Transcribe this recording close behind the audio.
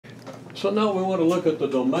So now we want to look at the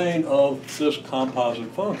domain of this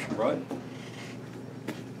composite function, right?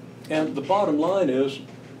 And the bottom line is,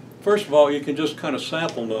 first of all, you can just kind of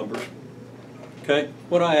sample numbers. Okay?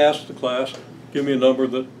 When I asked the class, give me a number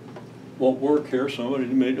that won't work here, somebody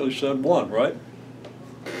immediately said 1, right?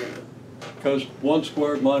 Because 1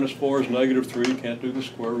 squared minus 4 is -3. You can't do the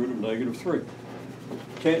square root of -3.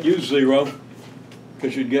 Can't use 0,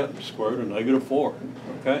 because you'd get the square root of -4.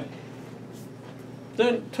 Okay?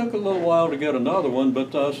 Then it took a little while to get another one,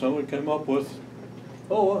 but somebody came up with,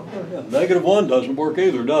 oh, yeah, -1 doesn't work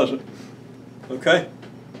either, does it? Okay?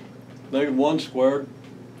 -1 squared,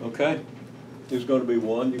 okay, is going to be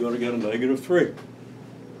 1. You're going to get a -3.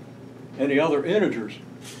 Any other integers?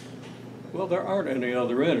 Well, there aren't any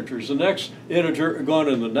other integers. The next integer going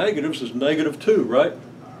in the negatives is -2, right?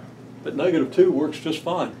 But -2 works just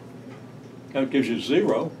fine. Now it gives you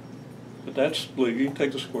 0, but that's, you can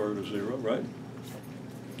take the square root of 0, right?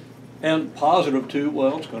 And +2,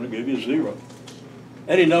 well, it's going to give you 0.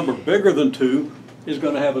 Any number bigger than 2 is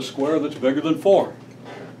going to have a square that's bigger than 4.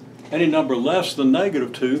 Any number less than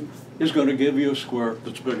 -2 is going to give you a square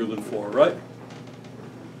that's bigger than 4, right?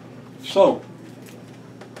 So,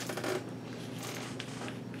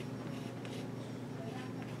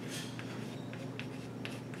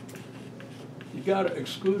 you got to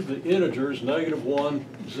exclude the integers -1,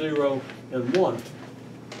 0, and 1.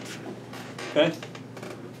 Okay?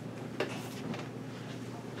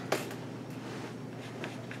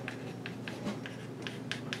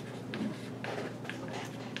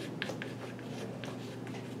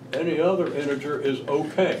 Any other integer is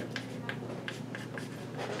okay.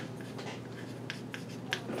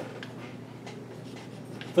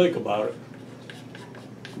 Think about it.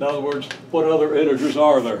 In other words, what other integers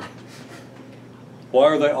are there? Why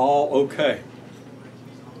are they all okay?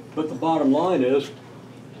 But the bottom line is,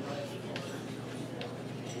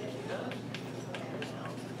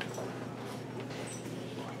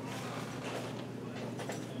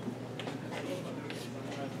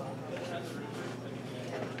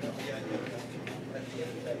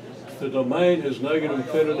 the domain is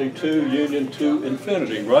 -∞ to union to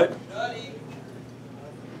infinity, right?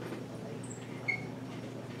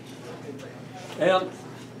 And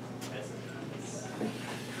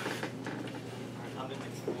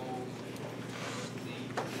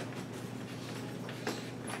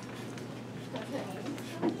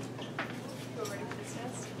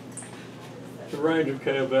the range of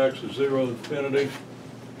k of x is 0 to infinity.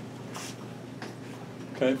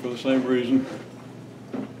 Okay, for the same reason,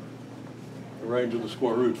 the range of the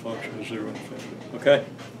square root function is 0 to infinity. Okay?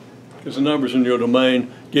 Because the numbers in your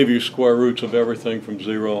domain give you square roots of everything from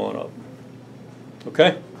 0 on up.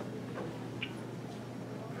 Okay?